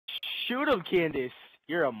Shoot him, Candace.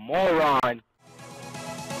 You're a moron.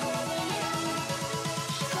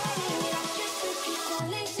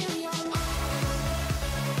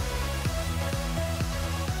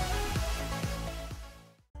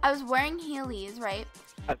 I was wearing Heelys, right?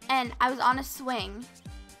 And I was on a swing,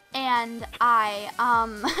 and I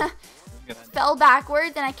fell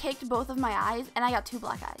backwards, and I kicked both of my eyes, and I got 2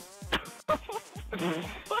 black eyes.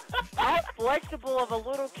 How flexible of a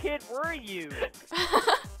little kid were you?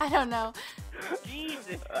 I don't know.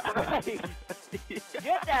 Jesus Christ. You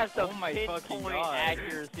have to have some pinpoint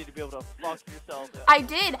accuracy to be able to fuck yourself up. I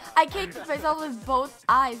did. I kicked myself with both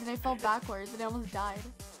eyes, and I fell backwards, and I almost died.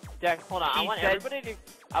 Jack, hold on. I want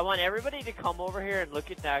everybody to come over here and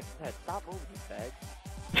look at Dax's head. Stop moving, you fag.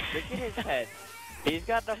 Look at his head. He's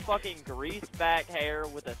got the fucking greased back hair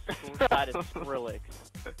with a two-sided Skrillex.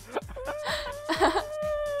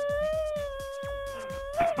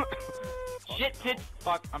 Shit, tits.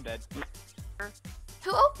 Fuck, I'm dead.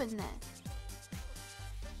 Who opened this?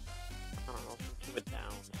 I don't know, some Cuba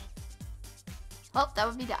Downs. Well, that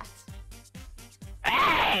would be Dax.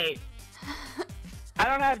 Hey! I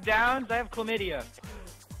don't have downs, I have chlamydia.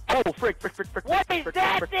 Oh, frick. What is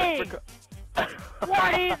that thing?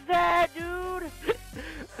 What is that, dude?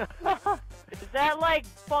 Is that like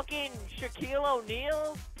fucking Shaquille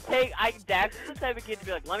O'Neal? Hey, Dax is the type of kid to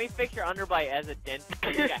be like, let me fix your underbite as a dentist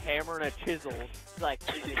with a hammer and a chisel. He's like,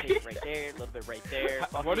 right there, a little bit right there.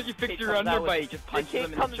 Why don't you fix your underbite? Just punch them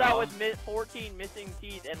in the jaw. The kid comes out with 14 missing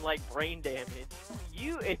teeth and like brain damage.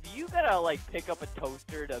 If you gotta like pick up a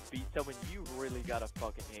toaster to beat someone, you really gotta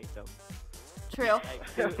fucking hate them. True.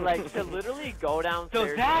 To literally go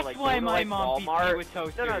downstairs. So that's to, like, why go to, my like, mom beats Walmart. me with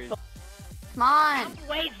toasters. No, Come on.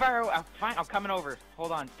 Wait for fine, I'm coming over.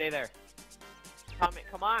 Hold on, stay there.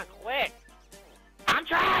 Come on, quick. I'm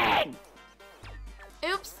trying!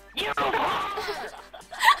 Oops. You Bye.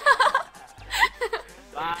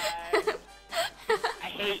 I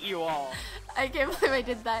hate you all. I can't believe I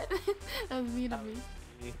did that. That was mean of me.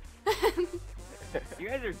 You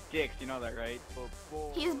guys are dicks, you know that, right?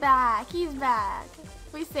 He's back. He's back.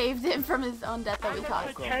 We saved him from his own death that we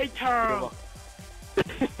caused. Potato!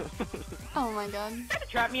 Oh my god. You trying to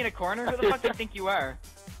trap me in a corner? Who the fuck do you think you are?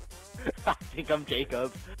 I think I'm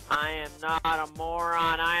Jacob. I am not a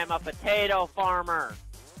moron. I am a potato farmer.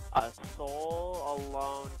 A soul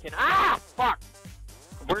alone can. Ah, fuck.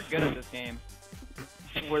 We're good at this game.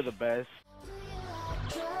 We're the best.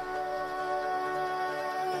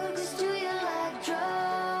 Do you